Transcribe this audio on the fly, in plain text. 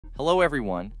Hello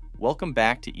everyone, welcome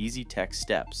back to Easy Tech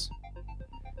Steps.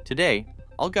 Today,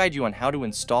 I'll guide you on how to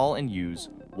install and use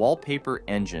Wallpaper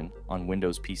Engine on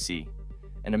Windows PC,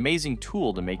 an amazing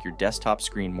tool to make your desktop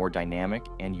screen more dynamic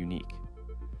and unique.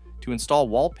 To install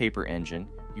Wallpaper Engine,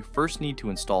 you first need to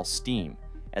install Steam,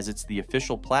 as it's the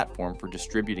official platform for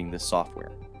distributing this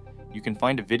software. You can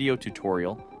find a video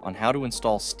tutorial on how to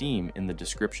install Steam in the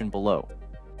description below.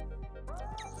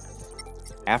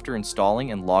 After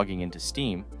installing and logging into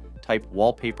Steam, type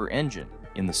Wallpaper Engine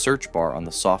in the search bar on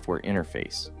the software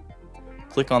interface.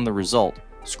 Click on the result,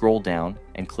 scroll down,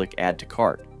 and click Add to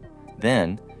Cart.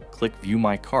 Then, click View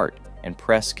My Cart and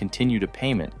press Continue to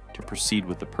Payment to proceed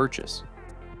with the purchase.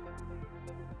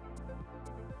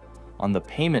 On the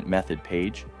Payment Method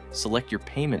page, select your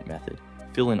payment method,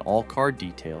 fill in all card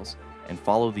details, and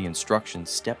follow the instructions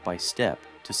step by step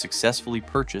to successfully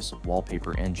purchase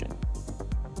Wallpaper Engine.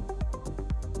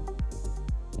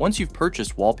 Once you've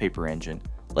purchased Wallpaper Engine,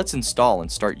 let's install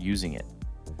and start using it.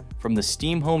 From the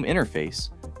Steam Home interface,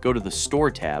 go to the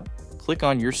Store tab, click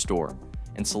on your store,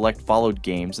 and select Followed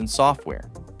Games and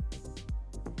Software.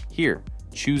 Here,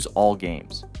 choose All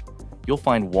Games. You'll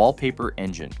find Wallpaper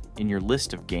Engine in your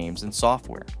list of games and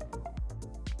software.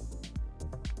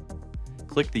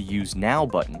 Click the Use Now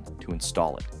button to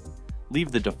install it.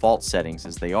 Leave the default settings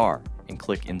as they are and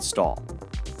click Install.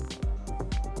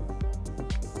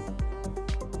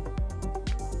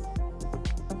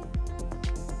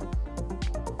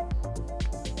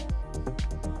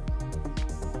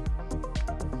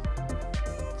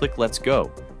 Click Let's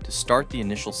Go to start the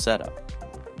initial setup.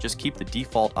 Just keep the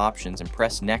default options and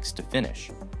press Next to finish,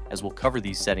 as we'll cover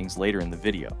these settings later in the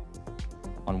video.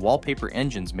 On Wallpaper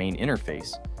Engine's main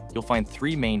interface, you'll find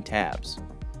three main tabs.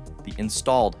 The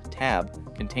Installed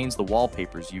tab contains the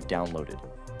wallpapers you've downloaded.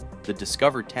 The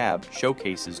Discover tab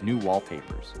showcases new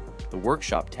wallpapers. The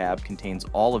Workshop tab contains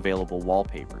all available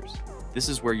wallpapers. This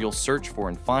is where you'll search for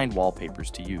and find wallpapers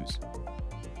to use.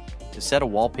 To set a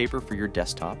wallpaper for your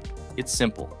desktop, it's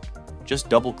simple. Just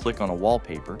double-click on a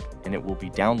wallpaper and it will be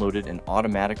downloaded and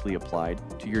automatically applied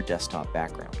to your desktop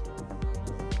background.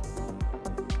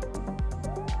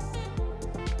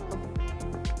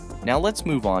 Now let's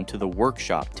move on to the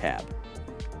Workshop tab.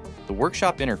 The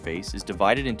Workshop interface is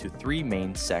divided into three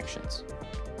main sections.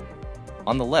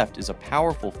 On the left is a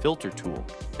powerful filter tool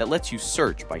that lets you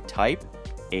search by type,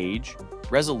 age,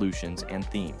 resolutions, and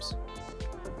themes.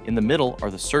 In the middle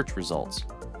are the search results.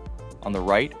 On the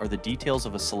right are the details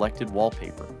of a selected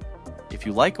wallpaper. If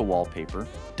you like a wallpaper,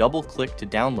 double-click to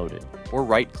download it, or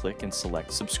right-click and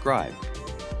select Subscribe.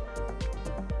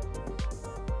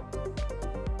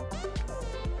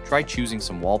 Try choosing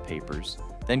some wallpapers,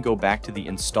 then go back to the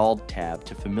Installed tab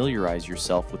to familiarize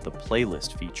yourself with the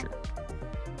Playlist feature.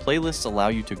 Playlists allow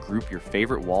you to group your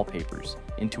favorite wallpapers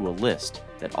into a list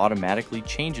that automatically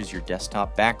changes your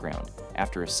desktop background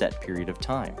after a set period of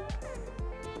time.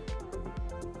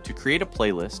 To create a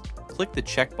playlist, click the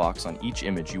checkbox on each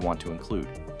image you want to include.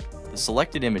 The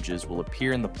selected images will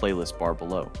appear in the playlist bar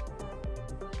below.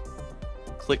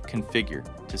 Click Configure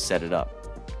to set it up.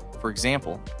 For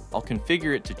example, I'll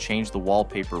configure it to change the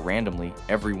wallpaper randomly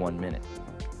every 1 minute.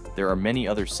 There are many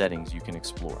other settings you can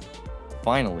explore.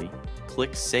 Finally,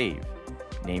 click Save.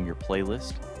 Name your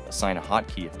playlist, assign a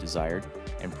hotkey if desired,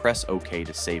 and press OK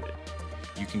to save it.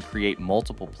 You can create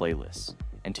multiple playlists,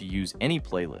 and to use any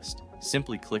playlist,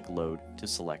 simply click Load to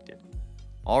select it.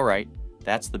 Alright,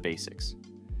 that's the basics.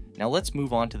 Now let's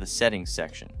move on to the Settings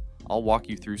section. I'll walk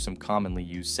you through some commonly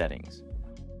used settings.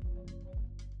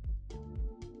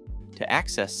 To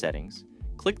access settings,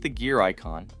 click the gear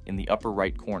icon in the upper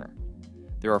right corner.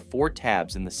 There are 4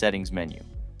 tabs in the Settings menu.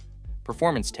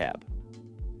 Performance tab.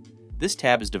 This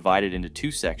tab is divided into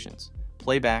 2 sections,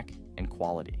 Playback and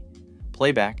Quality.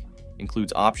 Playback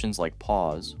includes options like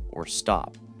pause or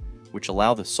stop, which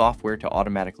allow the software to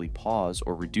automatically pause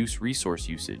or reduce resource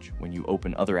usage when you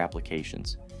open other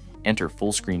applications, enter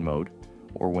full screen mode,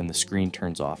 or when the screen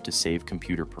turns off to save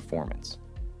computer performance.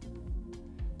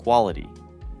 Quality.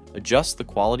 Adjust the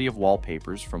quality of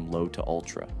wallpapers from low to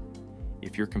ultra.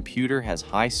 If your computer has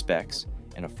high specs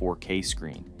and a 4K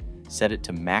screen, set it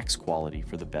to max quality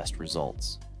for the best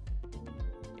results.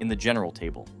 In the General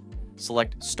table,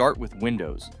 select Start with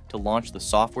Windows to launch the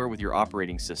software with your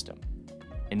operating system.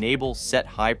 Enable Set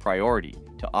High Priority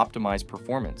to optimize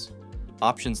performance.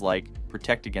 Options like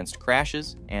Protect Against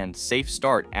Crashes and Safe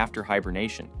Start After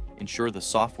Hibernation ensure the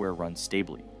software runs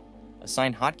stably.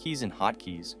 Assign hotkeys and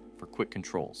hotkeys for quick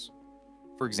controls.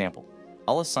 For example,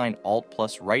 I'll assign Alt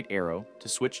plus right arrow to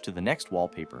switch to the next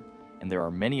wallpaper, and there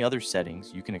are many other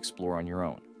settings you can explore on your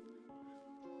own.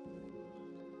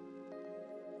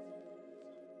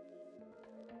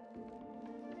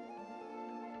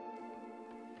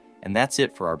 And that's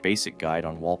it for our basic guide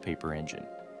on Wallpaper Engine.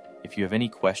 If you have any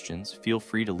questions, feel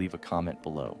free to leave a comment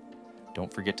below.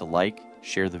 Don't forget to like,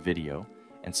 share the video,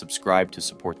 and subscribe to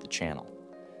support the channel.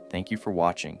 Thank you for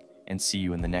watching, and see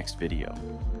you in the next video.